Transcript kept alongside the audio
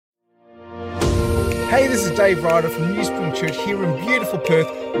Hey, this is Dave Ryder from New Spring Church here in beautiful Perth,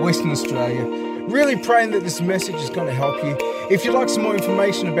 Western Australia. Really praying that this message is going to help you. If you'd like some more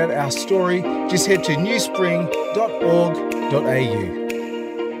information about our story, just head to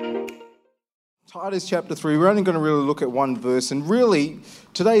newspring.org.au. Titus chapter 3, we're only going to really look at one verse, and really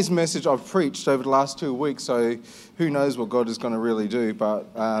today's message I've preached over the last 2 weeks, so who knows what God is going to really do,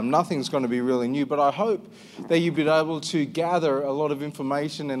 but nothing's going to be really new. But I hope that you've been able to gather a lot of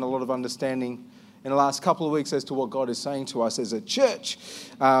information and a lot of understanding in the last couple of weeks as to what God is saying to us as a church.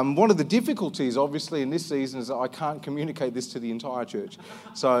 One of the difficulties, obviously, in this season is that I can't communicate this to the entire church.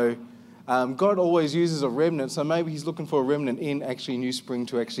 So God always uses a remnant, so maybe he's looking for a remnant in actually New Spring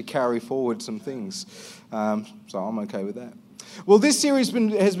to actually carry forward some things. So I'm okay with that. Well, this series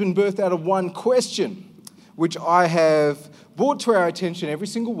has been birthed out of one question, which I have brought to our attention every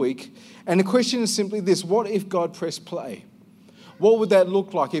single week. And the question is simply this: what if God pressed play? What would that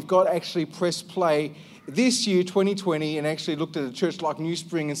look like if God actually pressed play this year, 2020, and actually looked at a church like New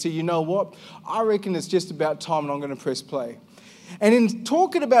Spring and said, you know what, I reckon it's just about time and I'm going to press play. And in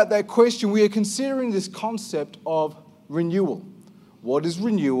talking about that question, we are considering this concept of renewal. What is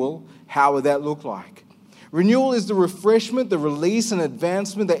renewal? How would that look like? Renewal is the refreshment, the release and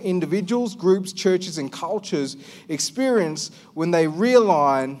advancement that individuals, groups, churches and cultures experience when they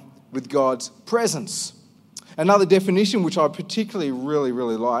realign with God's presence. Another definition, which I particularly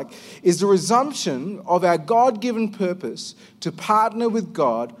really like, is the resumption of our God-given purpose to partner with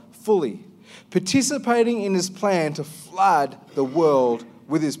God fully, participating in his plan to flood the world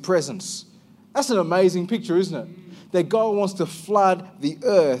with his presence. That's an amazing picture, isn't it? That God wants to flood the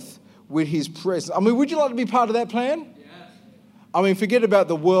earth with his presence. I mean, would you like to be part of that plan? Yes. I mean, forget about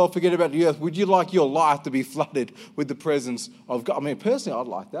the world, forget about the earth. Would you like your life to be flooded with the presence of God? I mean, personally, I'd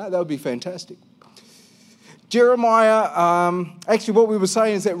like that. That would be fantastic. Jeremiah, actually what we were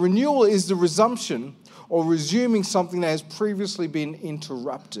saying is that renewal is the resumption or resuming something that has previously been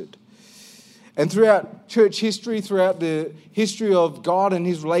interrupted. And throughout church history, throughout the history of God and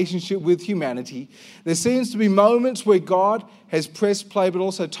his relationship with humanity, there seems to be moments where God has pressed play, but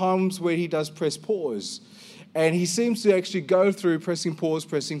also times where he does press pause. And he seems to actually go through pressing pause,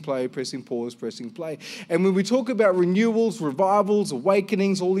 pressing play, pressing pause, pressing play. And when we talk about renewals, revivals,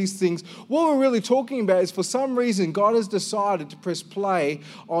 awakenings, all these things, what we're really talking about is for some reason God has decided to press play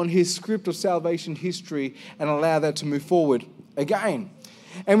on his script of salvation history and allow that to move forward again.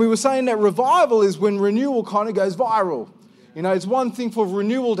 And we were saying that revival is when renewal kind of goes viral. You know, it's one thing for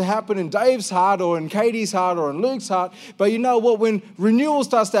renewal to happen in Dave's heart or in Katie's heart or in Luke's heart. But you know what? When renewal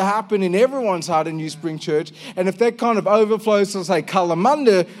starts to happen in everyone's heart in New Spring Church, and if that kind of overflows to, say,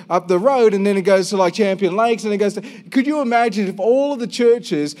 Kalamunda up the road, and then it goes to, like, Champion Lakes, and it goes to... Could you imagine if all of the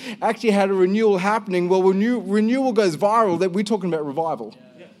churches actually had a renewal happening? Well, when renewal goes viral, that we're talking about revival.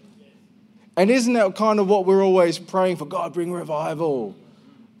 And isn't that kind of what we're always praying for? God, bring revival.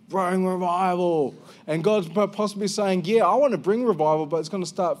 Bring revival. And God's possibly saying, yeah, I want to bring revival, but it's going to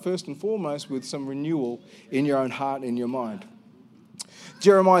start first and foremost with some renewal in your own heart and in your mind.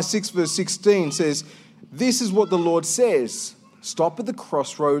 Jeremiah 6 verse 16 says, this is what the Lord says. Stop at the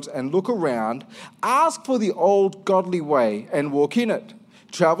crossroads and look around. Ask for the old godly way and walk in it.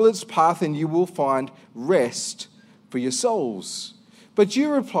 Travel its path and you will find rest for your souls. But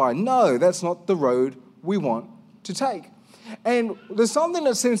you reply, no, that's not the road we want to take. And there's something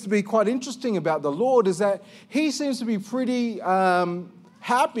that seems to be quite interesting about the Lord is that he seems to be pretty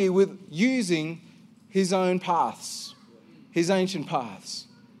happy with using his own paths, his ancient paths.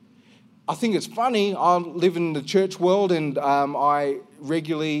 I think it's funny. I live in the church world and I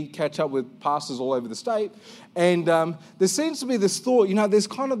regularly catch up with pastors all over the state. And there seems to be this thought, you know, there's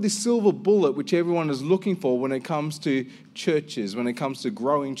kind of this silver bullet which everyone is looking for when it comes to churches, when it comes to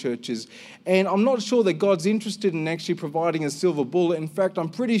growing churches. And I'm not sure that God's interested in actually providing a silver bullet. In fact, I'm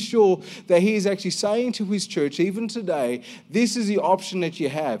pretty sure that he is actually saying to his church, even today, this is the option that you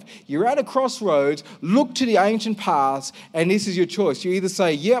have. You're at a crossroads, look to the ancient paths, and this is your choice. You either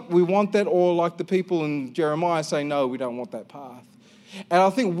say, yep, we want that, or like the people in Jeremiah say, no, we don't want that path. And I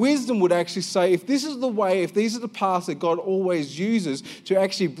think wisdom would actually say, if this is the way, if these are the paths that God always uses to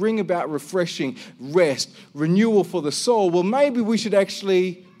actually bring about refreshing, rest, renewal for the soul, well, maybe we should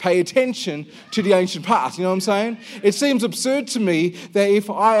actually pay attention to the ancient paths. You know what I'm saying? It seems absurd to me that if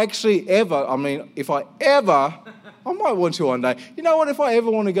I might want to one day. You know what? If I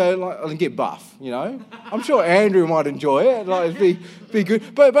ever want to go and get buff, you know, I'm sure Andrew might enjoy it. Like, it'd be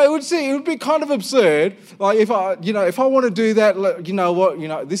good. But it would be kind of absurd. Like if I want to do that, you know what? You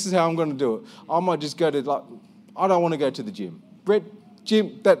know, this is how I'm going to do it. I might just go to I don't want to go to the gym.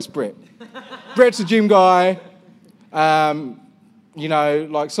 That's Brett. Brett's a gym guy.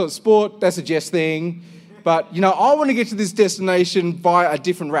 like sort of sport, that's a Jess thing. But, I want to get to this destination via a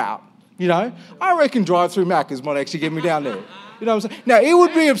different route. I reckon drive-through Macca's might actually get me down there. You know what I'm saying? Now, it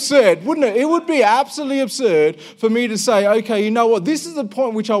would be absurd, wouldn't it? It would be absolutely absurd for me to say, okay, you know what? This is the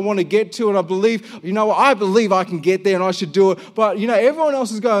point which I want to get to, and I believe, I believe I can get there and I should do it. But, everyone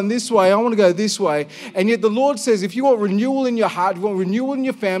else is going this way. I want to go this way. And yet the Lord says, if you want renewal in your heart, if you want renewal in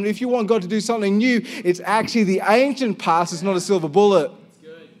your family, if you want God to do something new, it's actually the ancient path. It's not a silver bullet. That's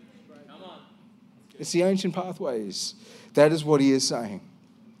good. Come on. It's the ancient pathways. That is what he is saying.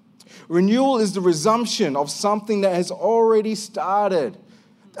 Renewal is the resumption of something that has already started.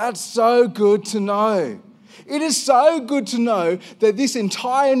 That's so good to know. It is so good to know that this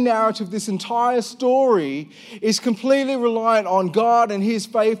entire narrative, this entire story is completely reliant on God and his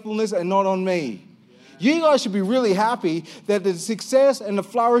faithfulness and not on me. You guys should be really happy that the success and the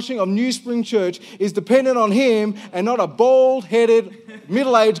flourishing of New Spring Church is dependent on him and not a bald-headed,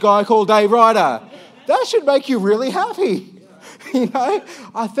 middle-aged guy called Dave Ryder. That should make you really happy.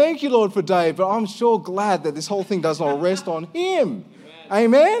 I thank you, Lord, for Dave, but I'm sure glad that this whole thing does not rest on him.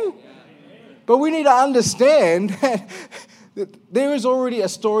 Amen? But we need to understand that there is already a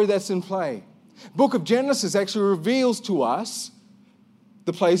story that's in play. Book of Genesis actually reveals to us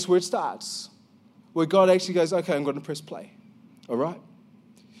the place where it starts, where God actually goes, okay, I'm going to press play. All right?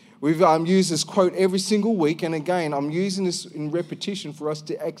 We've used this quote every single week, and again, I'm using this in repetition for us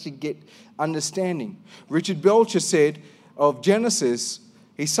to actually get understanding. Richard Belcher said, of Genesis,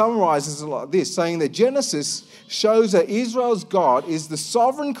 he summarizes it like this, saying that Genesis shows that Israel's God is the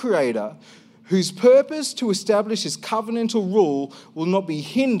sovereign creator whose purpose to establish his covenantal rule will not be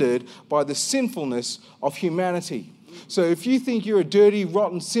hindered by the sinfulness of humanity. So if you think you're a dirty,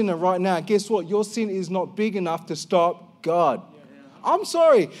 rotten sinner right now, guess what? Your sin is not big enough to stop God. I'm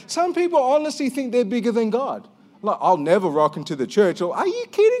sorry. Some people honestly think they're bigger than God. Like, I'll never rock into the church. Or, are you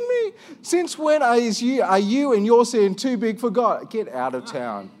kidding me? Since when are you and your sin too big for God? Get out of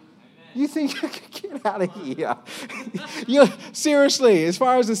town. You think, get out of here. Seriously, as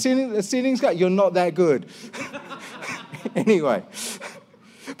far as the sinnings go, you're not that good. Anyway.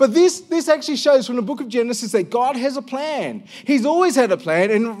 But this actually shows from the book of Genesis that God has a plan. He's always had a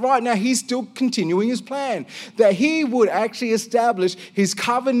plan, and right now he's still continuing his plan. That he would actually establish his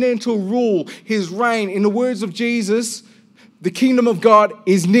covenantal rule, his reign. In the words of Jesus, the kingdom of God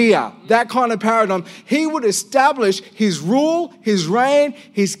is near. That kind of paradigm. He would establish his rule, his reign,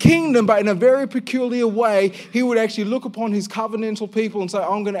 his kingdom, but in a very peculiar way. He would actually look upon his covenantal people and say,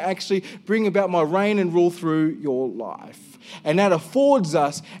 I'm going to actually bring about my reign and rule through your life. And that affords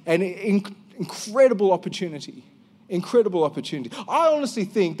us an incredible opportunity. Incredible opportunity. I honestly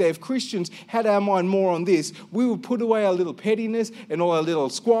think that if Christians had our mind more on this, we would put away our little pettiness and all our little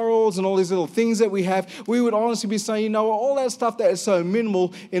squirrels and all these little things that we have. We would honestly be saying, all that stuff that is so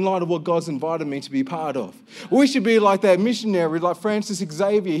minimal in light of what God's invited me to be part of. We should be like that missionary, like Francis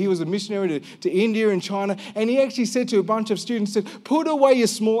Xavier. He was a missionary to India and China, and he actually said to a bunch of students, put away your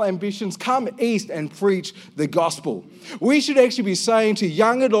small ambitions, come east and preach the gospel. We should actually be saying to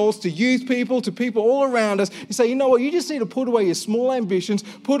young adults, to youth people, to people all around us, and say, you know what, you just need to put away your small ambitions,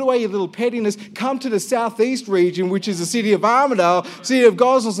 put away your little pettiness, come to the southeast region, which is the city of Armidale, city of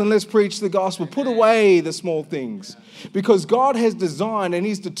Gosnells, and let's preach the gospel. Put away the small things. Because God has designed and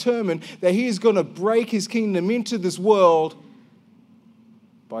he's determined that he is going to break his kingdom into this world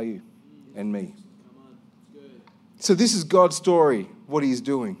by you and me. So this is God's story, what he's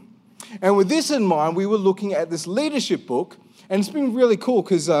doing. And with this in mind, we were looking at this leadership book, and it's been really cool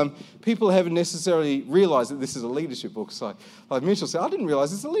because people haven't necessarily realized that this is a leadership book. So, like Mitchell said, I didn't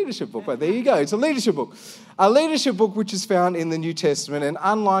realize it's a leadership book, but there you go. It's a leadership book. A leadership book which is found in the New Testament, and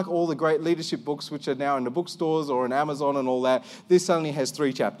unlike all the great leadership books which are now in the bookstores or on Amazon and all that, this only has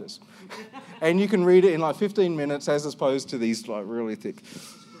 3 chapters. And you can read it in like 15 minutes as opposed to these like really thick.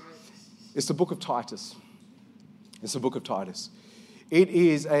 It's the book of Titus. It's the book of Titus. It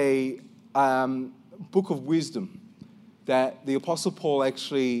is a book of wisdom that the Apostle Paul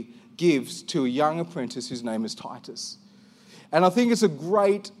actually gives to a young apprentice whose name is Titus. And I think it's a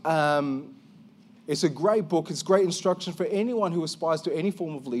great book. It's great instruction for anyone who aspires to any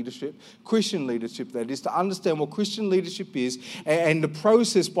form of leadership, Christian leadership that is, to understand what Christian leadership is and the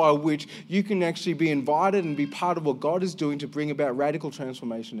process by which you can actually be invited and be part of what God is doing to bring about radical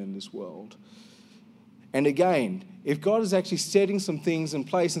transformation in this world. And again, if God is actually setting some things in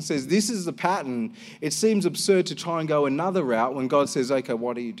place and says, this is the pattern, it seems absurd to try and go another route when God says, okay,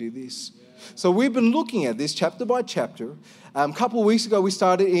 why do you do this? So we've been looking at this chapter by chapter. A couple of weeks ago, we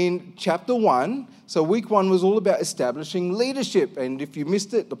started in chapter 1. So week 1 was all about establishing leadership. And if you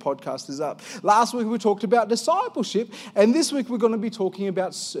missed it, the podcast is up. Last week, we talked about discipleship. And this week, we're going to be talking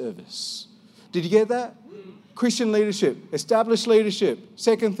about service. Did you get that? Christian leadership, established leadership.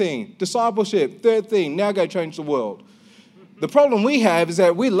 Second thing, discipleship. Third thing, now go change the world. The problem we have is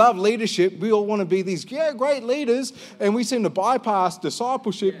that we love leadership. We all want to be these great leaders, and we seem to bypass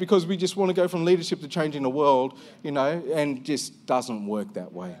discipleship because we just want to go from leadership to changing the world, and it just doesn't work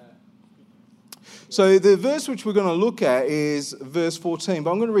that way. So the verse which we're going to look at is verse 14,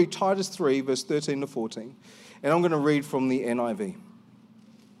 but I'm going to read Titus 3, verse 13 to 14, and I'm going to read from the NIV.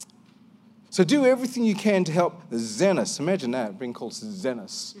 So do everything you can to help Zenos. Imagine that, being called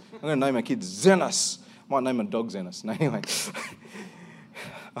Zenos. I'm going to name my kid Zenos. Might name my dog Zenos. No, anyway.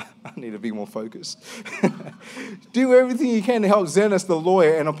 I need to be more focused. Do everything you can to help Zenos the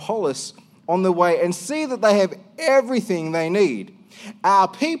lawyer and Apollos on the way and see that they have everything they need. Our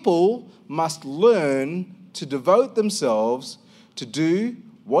people must learn to devote themselves to do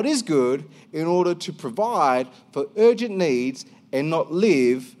what is good in order to provide for urgent needs and not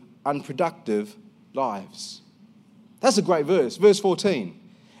live unproductive lives. That's a great verse. Verse 14.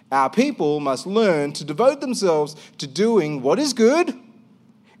 Our people must learn to devote themselves to doing what is good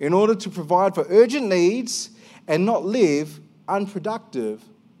in order to provide for urgent needs and not live unproductive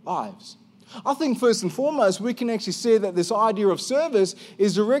lives. I think first and foremost, we can actually see that this idea of service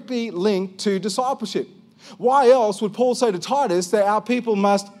is directly linked to discipleship. Why else would Paul say to Titus that our people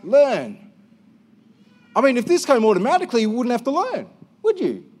must learn? I mean, if this came automatically, you wouldn't have to learn, would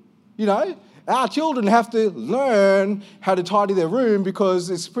you? Our children have to learn how to tidy their room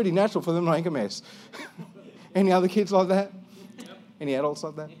because it's pretty natural for them to make a mess. Any other kids like that? Any adults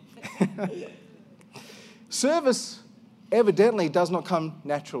like that? Service evidently does not come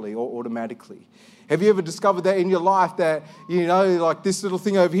naturally or automatically. Have you ever discovered that in your life that, like this little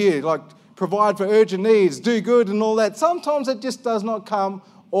thing over here, like provide for urgent needs, do good and all that? Sometimes it just does not come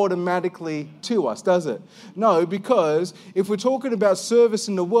automatically to us, does it? No, because if we're talking about service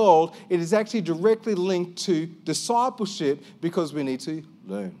in the world, it is actually directly linked to discipleship because we need to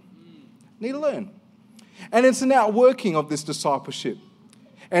learn. Need to learn. And it's an outworking of this discipleship.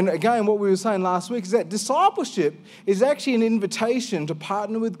 And again, what we were saying last week is that discipleship is actually an invitation to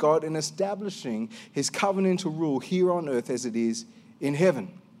partner with God in establishing his covenantal rule here on earth as it is in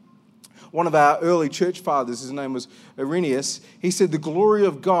heaven. One of our early church fathers, his name was Irenaeus, he said the glory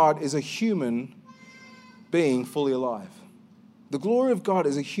of God is a human being fully alive. The glory of God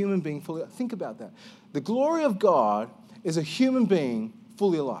is a human being fully alive. Think about that. The glory of God is a human being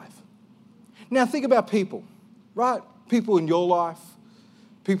fully alive. Now think about people, right? People in your life,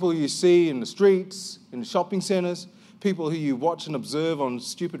 people you see in the streets, in the shopping centres, people who you watch and observe on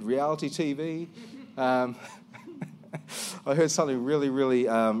stupid reality TV. I heard something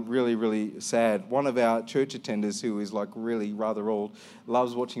really sad. One of our church attenders, who is like really rather old,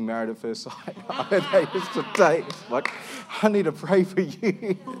 loves watching Married at First Sight. I heard that yesterday. Like, I need to pray for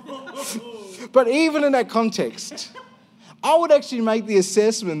you. But even in that context, I would actually make the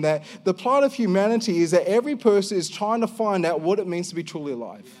assessment that the plight of humanity is that every person is trying to find out what it means to be truly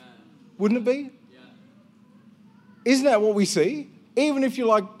alive. Wouldn't it be? Isn't that what we see? Even if you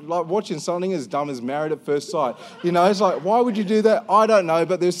like watching something as dumb as Married at First Sight, it's like, why would you do that? I don't know,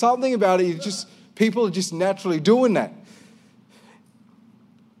 but there's something about it. People are just naturally doing that.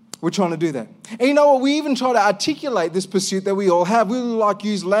 We're trying to do that. And you know what? We even try to articulate this pursuit that we all have. We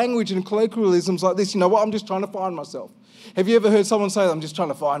use language and colloquialisms like this. You know what? I'm just trying to find myself. Have you ever heard someone say, I'm just trying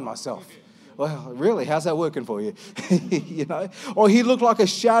to find myself? Well, really? How's that working for you? Or he looked like a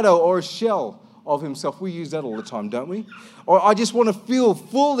shadow or a shell of himself. We use that all the time, don't we? Or I just want to feel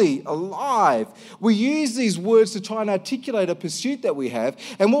fully alive. We use these words to try and articulate a pursuit that we have.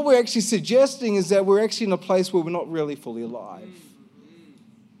 And what we're actually suggesting is that we're actually in a place where we're not really fully alive.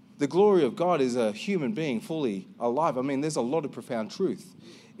 The glory of God is a human being fully alive. I mean, there's a lot of profound truth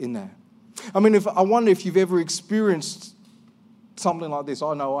in that. I mean, I wonder if you've ever experienced something like this.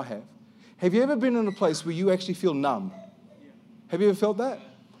 I know I have. Have you ever been in a place where you actually feel numb? Have you ever felt that?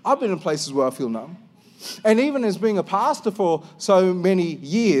 I've been in places where I feel numb. And even as being a pastor for so many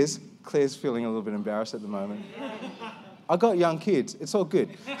years, Claire's feeling a little bit embarrassed at the moment. I got young kids. It's all good.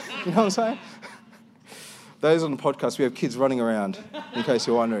 You know what I'm saying? Those on the podcast, we have kids running around, in case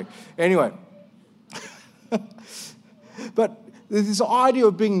you're wondering. Anyway. But there's this idea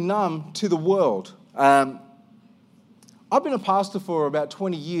of being numb to the world. I've been a pastor for about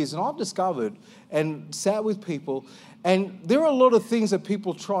 20 years, and I've discovered and sat with people, and there are a lot of things that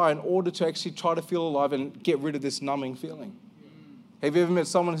people try in order to actually try to feel alive and get rid of this numbing feeling. Have you ever met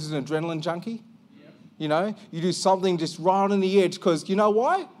someone who's an adrenaline junkie? You know, you do something just right on the edge because, you know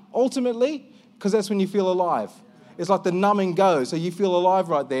why? Ultimately, because that's when you feel alive. It's like the numbing goes, so you feel alive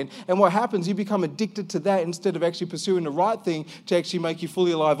right then. And what happens, you become addicted to that instead of actually pursuing the right thing to actually make you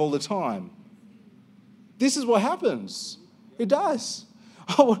fully alive all the time. This is what happens. It does.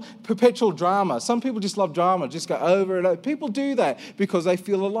 Oh, perpetual drama. Some people just love drama, just go over and over. People do that because they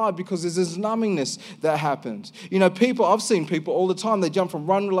feel alive, because there's this numbingness that happens. You know, I've seen people all the time, they jump from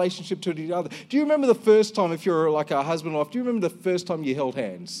one relationship to the other. Do you remember the first time, if you're like a husband or wife, do you remember the first time you held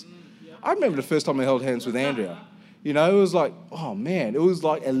hands? I remember the first time I held hands with Andrea. You know, it was like, oh man, it was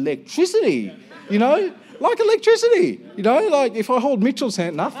like electricity, you know, like electricity. You know, like if I hold Mitchell's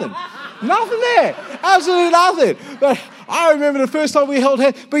hand, nothing there, absolutely nothing. But I remember the first time we held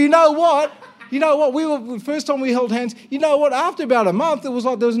hands. But you know what? The first time we held hands, you know what? After about a month, it was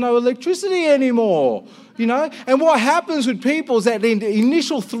like there was no electricity anymore, you know? And what happens with people is that the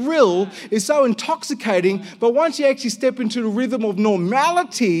initial thrill is so intoxicating, but once you actually step into the rhythm of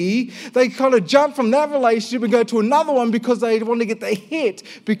normality, they kind of jump from that relationship and go to another one because they want to get the hit,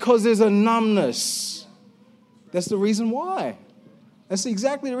 because there's a numbness. That's the reason why. That's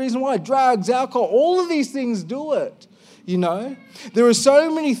exactly the reason why. Drugs, alcohol, all of these things do it. You know, there are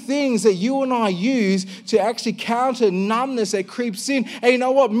so many things that you and I use to actually counter numbness that creeps in. And you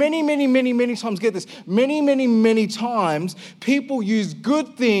know what? Many times, get this, many times, people use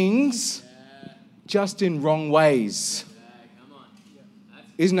good things just in wrong ways.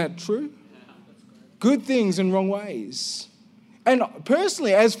 Isn't that true? Good things in wrong ways. And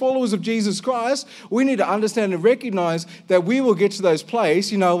personally, as followers of Jesus Christ, we need to understand and recognize that we will get to those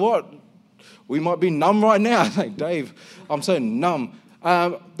places. You know what? We might be numb right now. Like, Dave, I'm so numb.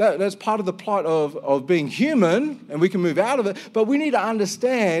 That's part of the plight of being human, and we can move out of it. But we need to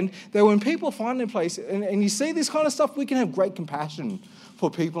understand that when people find their place, and you see this kind of stuff, we can have great compassion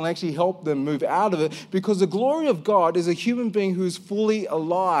for people and actually help them move out of it, because the glory of God is a human being who's fully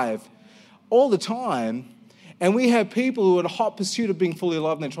alive all the time. And we have people who are in a hot pursuit of being fully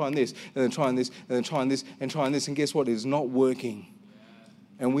alive, and they're trying this, and they're trying this, and they're trying this, and trying this, and guess what? It is not working.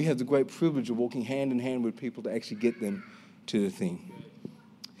 And we have the great privilege of walking hand in hand with people to actually get them to the thing.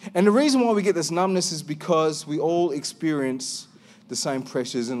 And the reason why we get this numbness is because we all experience the same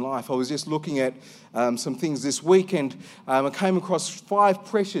pressures in life. I was just looking at some things this week, and I came across 5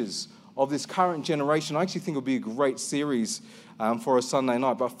 pressures of this current generation. I actually think it would be a great series for a Sunday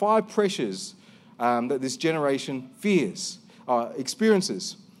night. But 5 pressures that this generation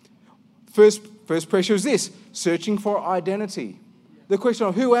experiences. First pressure is this: searching for identity. The question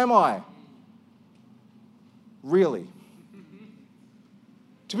of who am I? Really?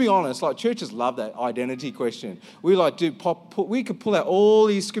 To be honest, like, churches love that identity question. We we could pull out all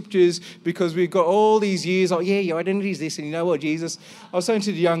these scriptures because we've got all these years. Oh yeah, your identity is this, and you know what, Jesus? I was saying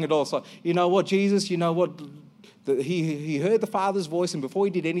to the young adults, like, you know what, Jesus? You know what? He heard the Father's voice, and before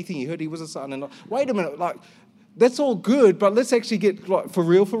he did anything, he heard he was a son. And wait a minute, like, that's all good, but let's actually get like for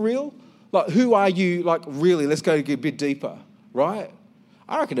real. Like, who are you? Like, really? Let's go a bit deeper, right?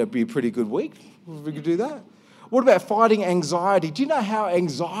 I reckon it'd be a pretty good week if we could do that. What about fighting anxiety? Do you know how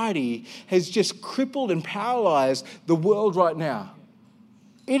anxiety has just crippled and paralyzed the world right now?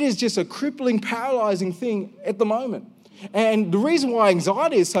 It is just a crippling, paralyzing thing at the moment. And the reason why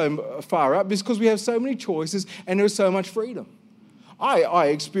anxiety is so far up is because we have so many choices and there's so much freedom. I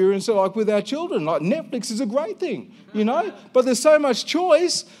experience it like with our children. Like, Netflix is a great thing, you know? But there's so much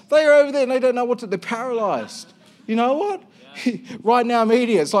choice. They are over there and they don't know what to do. They're paralyzed. You know what? Right now,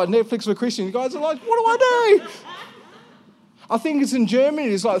 media, it's like Netflix for Christians. You guys are like, what do I do? I think it's in Germany,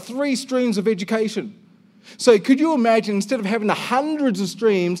 it's like 3 streams of education. So could you imagine, instead of having the hundreds of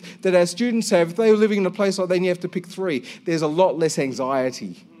streams that our students have, if they were living in a place like that and you have to pick 3, there's a lot less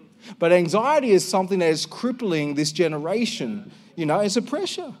anxiety. But anxiety is something that is crippling this generation. You know, it's a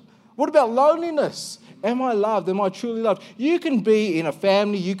pressure. What about loneliness? Am I loved? Am I truly loved? You can be in a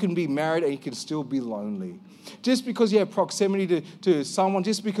family, you can be married, and you can still be lonely. Just because you have proximity to someone,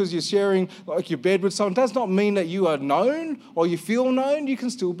 just because you're sharing like your bed with someone, does not mean that you are known or you feel known. You can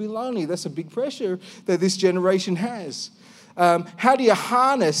still be lonely. That's a big pressure that this generation has. How do you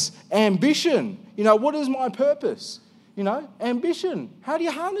harness ambition? You know, what is my purpose? You know, ambition. How do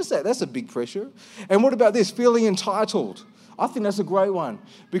you harness that? That's a big pressure. And what about this? Feeling entitled. I think that's a great one,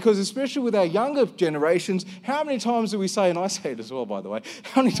 because especially with our younger generations, how many times do we say, and I say it as well, by the way,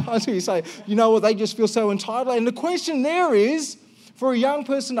 how many times do we say, you know what, they just feel so entitled? And the question there is, for a young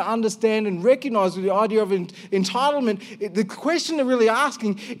person to understand and recognize the idea of entitlement, the question they're really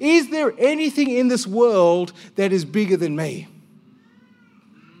asking, is there anything in this world that is bigger than me?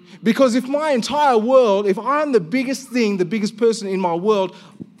 Because if my entire world, if I'm the biggest thing, the biggest person in my world,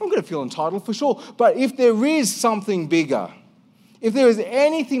 I'm going to feel entitled for sure. But if there is something bigger, if there is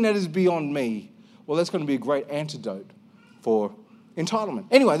anything that is beyond me, well, that's going to be a great antidote for entitlement.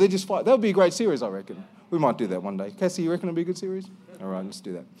 Anyway, they just fight. That would be a great series, I reckon. We might do that one day. Cassie, you reckon it'll be a good series? All right, let's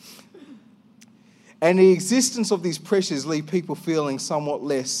do that. And the existence of these pressures leave people feeling somewhat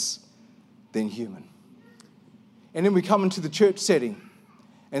less than human. And then we come into the church setting,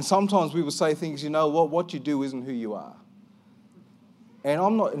 and sometimes we will say things, you know what you do isn't who you are. And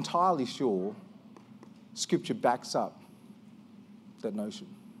I'm not entirely sure Scripture backs up that notion.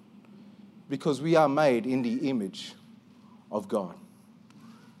 Because we are made in the image of God.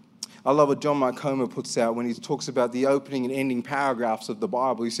 I love what John Mark Comer puts out when he talks about the opening and ending paragraphs of the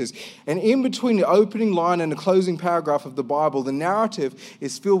Bible. He says, and in between the opening line and the closing paragraph of the Bible, the narrative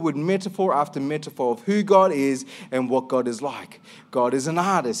is filled with metaphor after metaphor of who God is and what God is like. God is an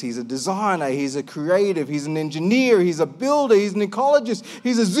artist, he's a designer, he's a creative, he's an engineer, he's a builder, he's an ecologist,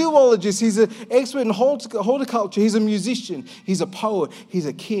 he's a zoologist, he's an expert in horticulture, he's a musician, he's a poet, he's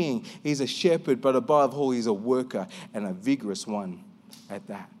a king, he's a shepherd, but above all, he's a worker and a vigorous one at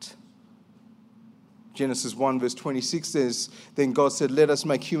that. Genesis 1 verse 26 says, then God said, let us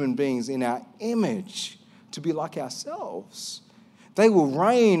make human beings in our image to be like ourselves. They will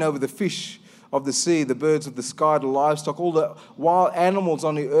reign over the fish of the sea, the birds of the sky, the livestock, all the wild animals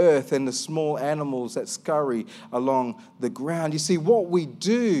on the earth, and the small animals that scurry along the ground. You see, what we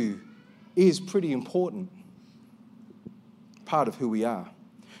do is pretty important. Part of who we are.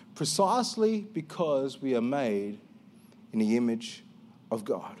 Precisely because we are made in the image of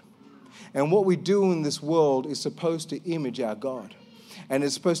God. And what we do in this world is supposed to image our God. And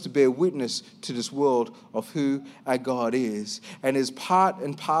it's supposed to bear witness to this world of who our God is. And is part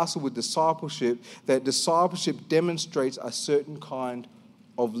and parcel with discipleship, that discipleship demonstrates a certain kind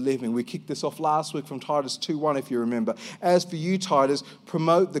of living. We kicked this off last week from Titus 2:1, if you remember. As for you, Titus,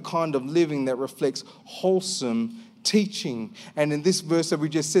 promote the kind of living that reflects wholesome teaching. And in this verse that we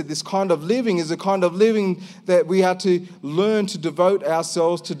just said, this kind of living is a kind of living that we have to learn to devote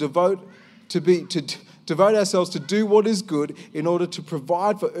ourselves to devote ourselves to do what is good in order to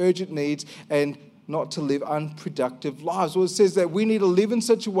provide for urgent needs and not to live unproductive lives. Well, it says that we need to live in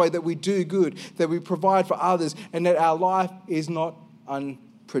such a way that we do good, that we provide for others, and that our life is not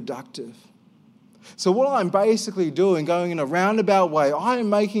unproductive. So what I'm basically doing, going in a roundabout way, I am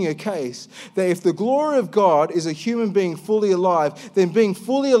making a case that if the glory of God is a human being fully alive, then being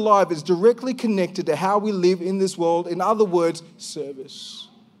fully alive is directly connected to how we live in this world. In other words, service.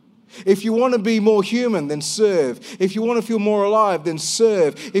 If you want to be more human, then serve. If you want to feel more alive, then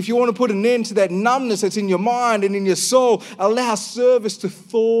serve. If you want to put an end to that numbness that's in your mind and in your soul, allow service to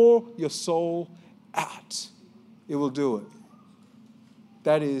thaw your soul out. It will do it.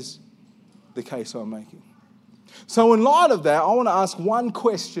 That is the case I'm making. So in light of that, I want to ask one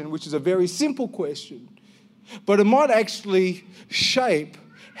question, which is a very simple question, but it might actually shape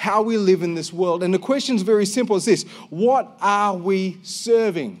how we live in this world. And the question is very simple. It's this: what are we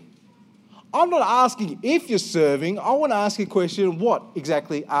serving? I'm not asking if you're serving. I want to ask you a question: what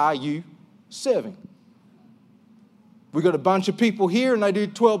exactly are you serving? We've got a bunch of people here and they do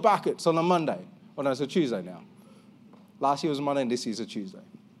 12 buckets on a Monday. Oh no, it's a Tuesday now. Last year was a Monday and this year's a Tuesday.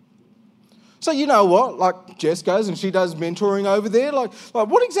 So you know what? Like Jess goes and she does mentoring over there. Like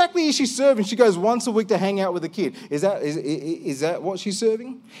what exactly is she serving? She goes once a week to hang out with a kid. Is that what she's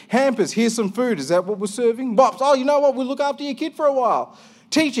serving? Hampers, here's some food. Is that what we're serving? Bops, oh, you know what? We'll look after your kid for a while.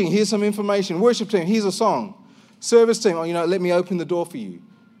 Teaching, here's some information. Worship team, here's a song. Service team, oh, let me open the door for you.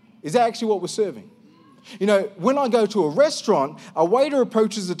 Is that actually what we're serving? When I go to a restaurant, a waiter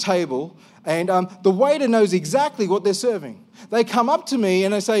approaches the table and the waiter knows exactly what they're serving. They come up to me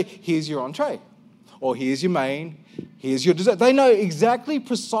and they say, here's your entree, or here's your main, here's your dessert. They know exactly,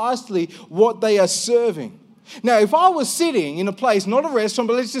 precisely what they are serving. Now, if I was sitting in a place, not a restaurant,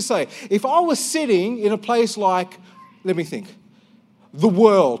 but let's just say, if I was sitting in a place like, let me think, the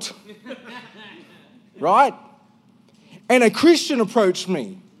world, right? And a Christian approached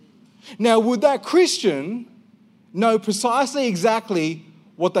me. Now, would that Christian know precisely exactly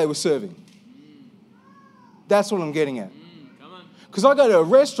what they were serving? That's what I'm getting at. Because I go to a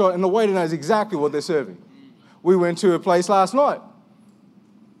restaurant and the waiter knows exactly what they're serving. We went to a place last night.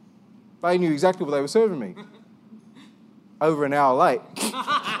 They knew exactly what they were serving me. Over an hour late.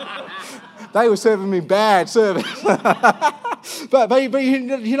 They were serving me bad service. but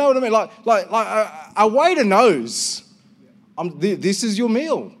you know what I mean? Like a waiter knows. This is your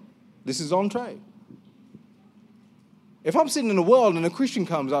meal. This is entree. If I'm sitting in the world and a Christian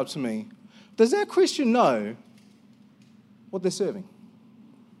comes up to me, does that Christian know what they're serving?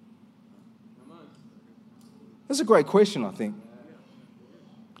 That's a great question, I think.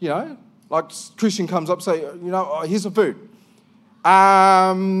 You know, like Christian comes up, say, here's some food.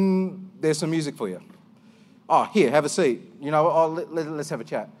 There's some music for you. Oh, here, have a seat. Let's have a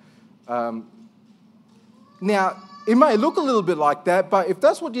chat. Now, it may look a little bit like that, but if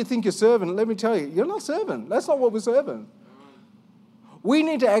that's what you think you're serving, let me tell you, you're not serving. That's not what we're serving. We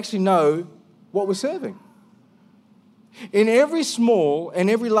need to actually know what we're serving. In every small and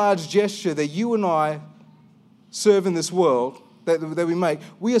every large gesture that you and I serve in this world, that we make,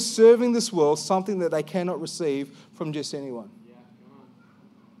 we are serving this world something that they cannot receive from just anyone.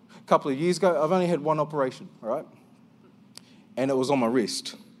 A couple of years ago, I've only had one operation, all right? And it was on my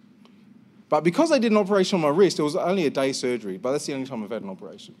wrist. But because I did an operation on my wrist, it was only a day surgery, but that's the only time I've had an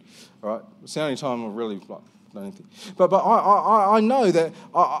operation, all right? It's the only time I've really done anything. But I know that,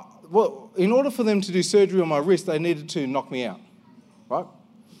 in order for them to do surgery on my wrist, they needed to knock me out, right?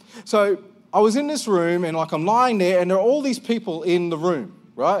 So I was in this room, and I'm lying there, and there are all these people in the room,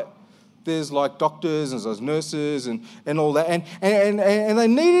 right? There's doctors and there's nurses and all that. And they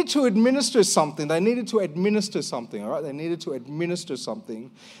needed to administer something. All right? They needed to administer something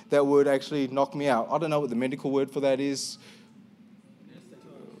that would actually knock me out. I don't know what the medical word for that is.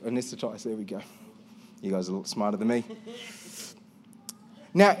 Anesthetize. There we go. You guys are a little smarter than me.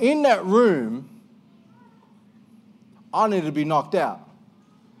 Now, in that room, I needed to be knocked out.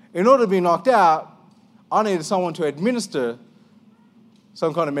 In order to be knocked out, I needed someone to administer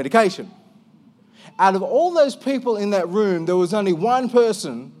some kind of medication. Out of all those people in that room, there was only one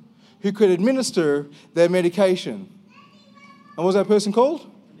person who could administer their medication. And what was that person called?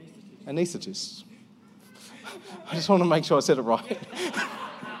 Anesthetist. I just want to make sure I said it right.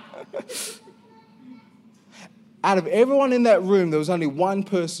 Out of everyone in that room, there was only one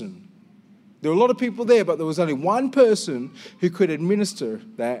person. There were a lot of people there, but there was only one person who could administer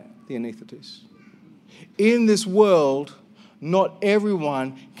the anesthetist. In this world, not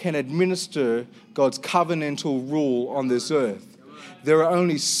everyone can administer God's covenantal rule on this earth. There are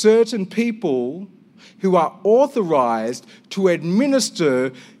only certain people who are authorized to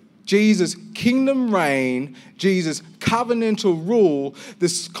administer Jesus' kingdom reign, Jesus' covenantal rule,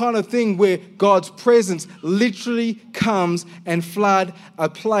 this kind of thing where God's presence literally comes and flood a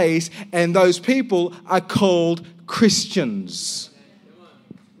place, and those people are called Christians.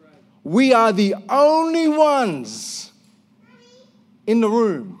 We are the only ones in the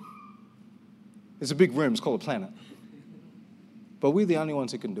room. It's a big room, it's called a planet. But we're the only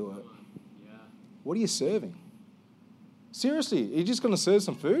ones who can do it. What are you serving? Seriously, are you just going to serve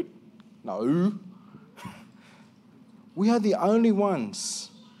some food? No. We are the only ones.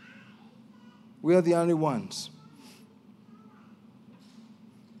 We are the only ones.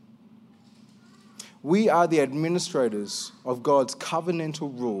 We are the administrators of God's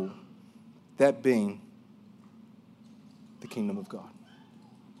covenantal rule, that being the kingdom of God.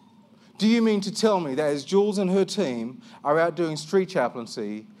 Do you mean to tell me that as Jules and her team are out doing street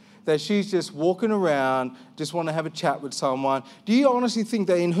chaplaincy, that she's just walking around, just want to have a chat with someone? Do you honestly think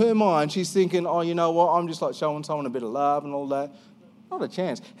that in her mind she's thinking, oh, you know what, I'm just showing someone a bit of love and all that? Not a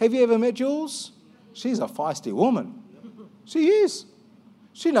chance. Have you ever met Jules? She's a feisty woman. She is.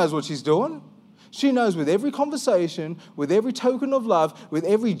 She knows what she's doing. She knows with every conversation, with every token of love, with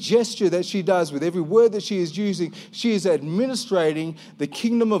every gesture that she does, with every word that she is using, she is administrating the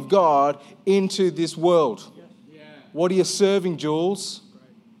kingdom of God into this world. Yeah. What are you serving, Jules?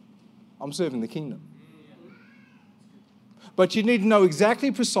 I'm serving the kingdom. But you need to know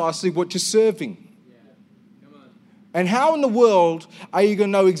exactly precisely what you're serving. And how in the world are you going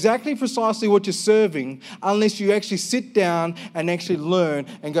to know exactly precisely what you're serving unless you actually sit down and actually learn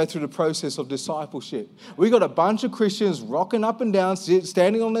and go through the process of discipleship? We got a bunch of Christians rocking up and down,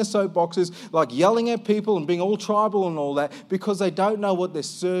 standing on their soapboxes, yelling at people and being all tribal and all that because they don't know what they're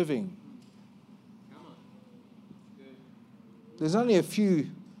serving. There's only a few.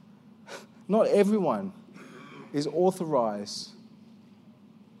 Not everyone is authorized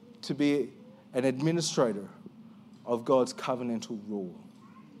to be an administrator of God's covenantal rule.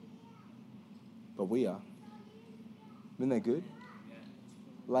 But we are. Isn't that good?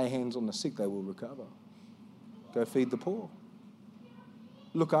 Lay hands on the sick, they will recover. Go feed the poor.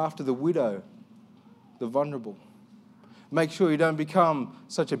 Look after the widow, the vulnerable. Make sure you don't become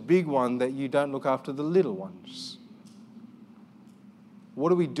such a big one that you don't look after the little ones.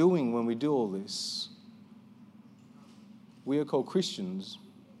 What are we doing when we do all this? We are called Christians,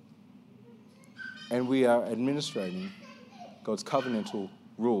 and we are administrating God's covenantal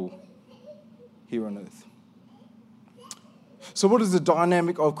rule here on earth. So what is the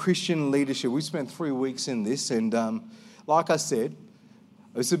dynamic of Christian leadership? We spent 3 weeks in this, and like I said,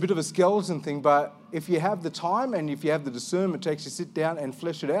 it's a bit of a skeleton thing, but if you have the time and if you have the discernment to actually sit down and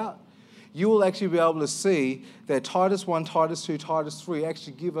flesh it out, you will actually be able to see that Titus 1, Titus 2, Titus 3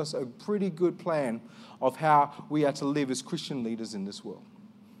 actually give us a pretty good plan of how we are to live as Christian leaders in this world.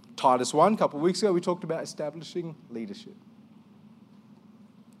 Titus 1, a couple of weeks ago, we talked about establishing leadership.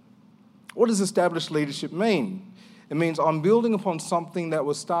 What does established leadership mean? It means I'm building upon something that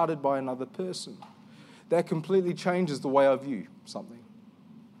was started by another person. That completely changes the way I view something.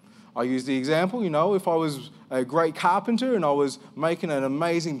 I use the example, if I was a great carpenter and I was making an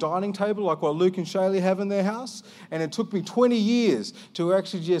amazing dining table like what Luke and Shaylee have in their house, and it took me 20 years to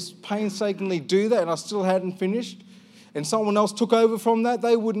actually just painstakingly do that, and I still hadn't finished, and someone else took over from that,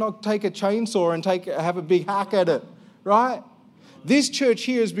 they would not take a chainsaw and have a big hack at it, right? This church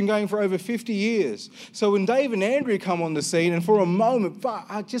here has been going for over 50 years. So when Dave and Andrea come on the scene, and for a moment,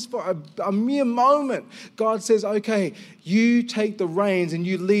 just for a mere moment, God says, okay, you take the reins and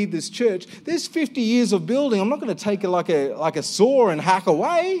you lead this church. There's 50 years of building. I'm not going to take it like a saw and hack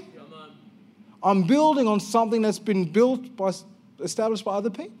away. Come on. I'm building on something that's been established by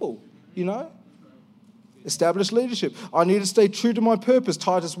other people, Established leadership. I need to stay true to my purpose.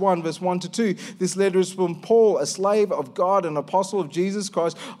 Titus 1, verse 1 to 2. This letter is from Paul, a slave of God, an apostle of Jesus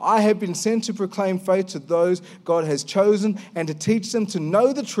Christ. I have been sent to proclaim faith to those God has chosen and to teach them to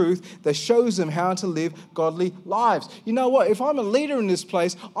know the truth that shows them how to live godly lives. You know what? If I'm a leader in this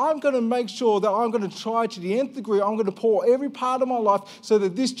place, I'm going to make sure that I'm going to try to the nth degree. I'm going to pour every part of my life so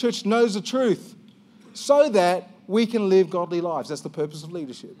that this church knows the truth, so that we can live godly lives. That's the purpose of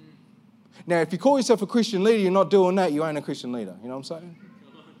leadership. Now, if you call yourself a Christian leader, you're not doing that, you ain't a Christian leader. You know what I'm saying?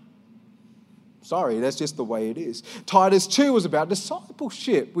 Sorry, that's just the way it is. Titus 2 was about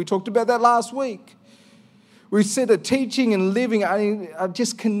discipleship. We talked about that last week. We said that teaching and living are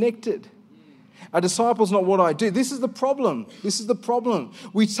just connected. A disciple's not what I do. This is the problem.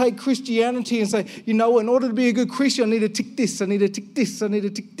 We take Christianity and say, in order to be a good Christian, I need to tick this, I need to tick this, I need to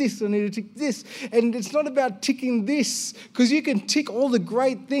tick this, I need to tick this. And it's not about ticking this, because you can tick all the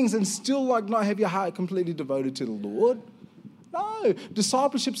great things and still not have your heart completely devoted to the Lord. No,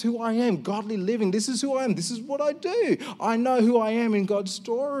 discipleship's who I am, godly living. This is who I am. This is what I do. I know who I am in God's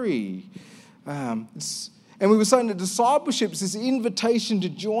story. And we were saying that discipleship is this invitation to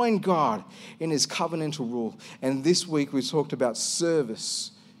join God in his covenantal rule. And this week we talked about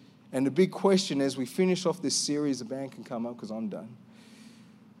service. And the big question as we finish off this series, the band can come up because I'm done.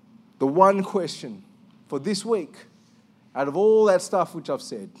 The one question for this week, out of all that stuff which I've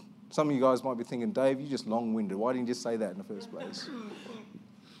said, some of you guys might be thinking, Dave, you're just long-winded. Why didn't you just say that in the first place?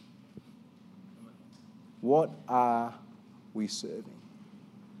 What are we serving?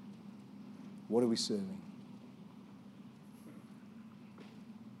 What are we serving?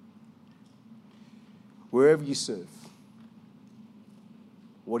 Wherever you serve,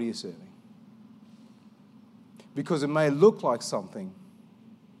 what are you serving? Because it may look like something,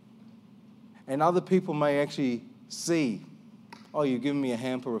 and other people may actually see, oh, you're giving me a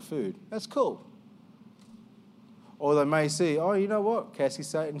hamper of food. That's cool. Or they may see, oh, you know what? Cassie's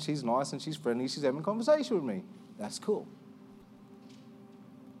Satan, she's nice and she's friendly, she's having a conversation with me. That's cool.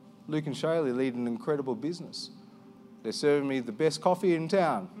 Luke and Shaylee lead an incredible business. They're serving me the best coffee in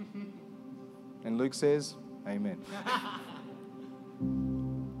town. And Luke says, amen.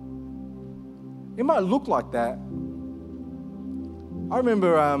 It might look like that. I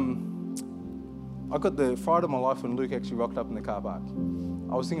remember I got the fright of my life when Luke actually rocked up in the car park.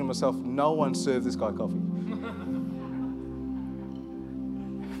 I was thinking to myself, no one served this guy coffee.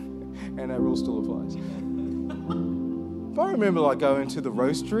 And that rule still applies. But I remember going to the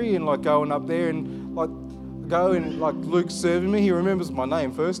roastery and going up there and Luke serving me. He remembers my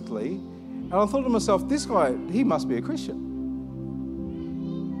name firstly. And I thought to myself, this guy, he must be a Christian.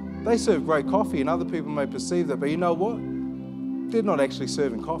 They serve great coffee and other people may perceive that, but you know what? They're not actually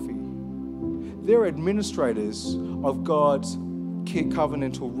serving coffee. They're administrators of God's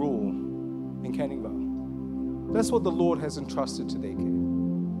covenantal rule in Canning Vale. That's what the Lord has entrusted to their care.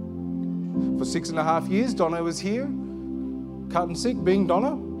 For 6.5 years, Donna was here, cut and sick, being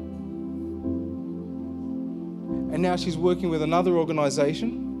Donna. And now she's working with another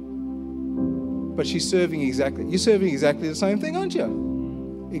organisation. But you're serving exactly the same thing, aren't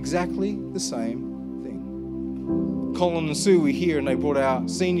you? Exactly the same thing. Colin and Sue were here and they brought our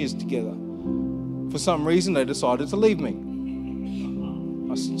seniors together. For some reason, they decided to leave me.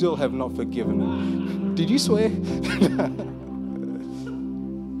 I still have not forgiven them. Did you swear?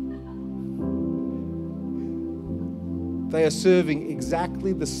 They are serving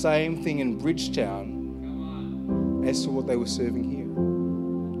exactly the same thing in Bridgetown as to what they were serving here.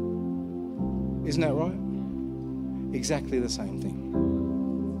 Isn't that right? Exactly the same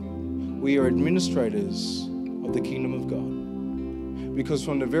thing. we are administrators of the kingdom of God. Because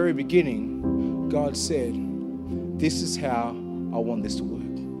from the very beginning, God said, this is how I want this to work.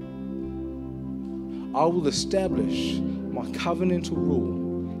 I will establish my covenantal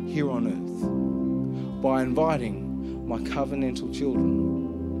rule here on earth by inviting my covenantal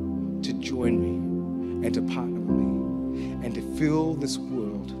children to join me and to partner with me and to fill this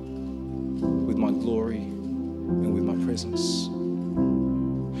world with my glory and with my presence.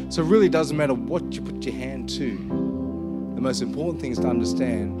 So it really doesn't matter what you put your hand to. The most important thing is to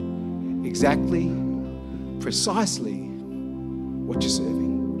understand exactly, precisely what you're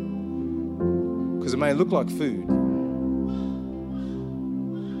serving. Because it may look like food,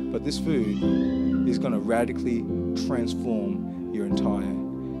 but this food is going to radically transform your entire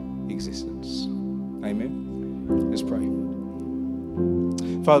existence. Amen? Let's pray.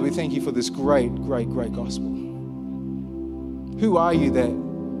 Father, we thank you for this great, great, great gospel. Who are you that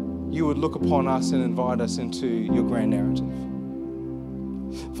you would look upon us and invite us into your grand narrative?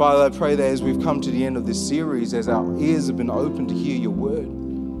 Father, I pray that as we've come to the end of this series, as our ears have been opened to hear your word,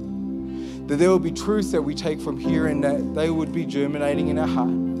 that there will be truths that we take from here and that they would be germinating in our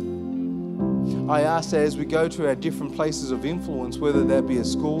heart. I ask that as we go to our different places of influence, whether that be a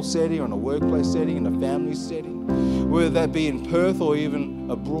school setting or in a workplace setting, in a family setting, whether that be in Perth or even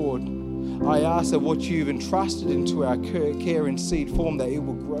abroad, I ask that what you've entrusted into our care and seed form, that it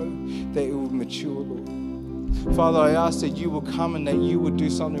will grow, that it will mature, Lord. Father, I ask that you will come and that you would do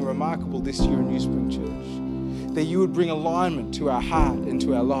something remarkable this year in New Spring Church, that you would bring alignment to our heart and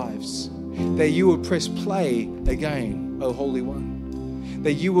to our lives, that you would press play again, O Holy One,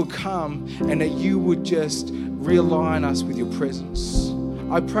 that you will come and that you would just realign us with your presence.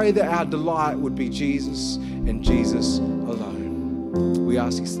 I pray that our delight would be Jesus and Jesus alone. We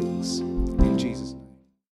ask these things in Jesus' name.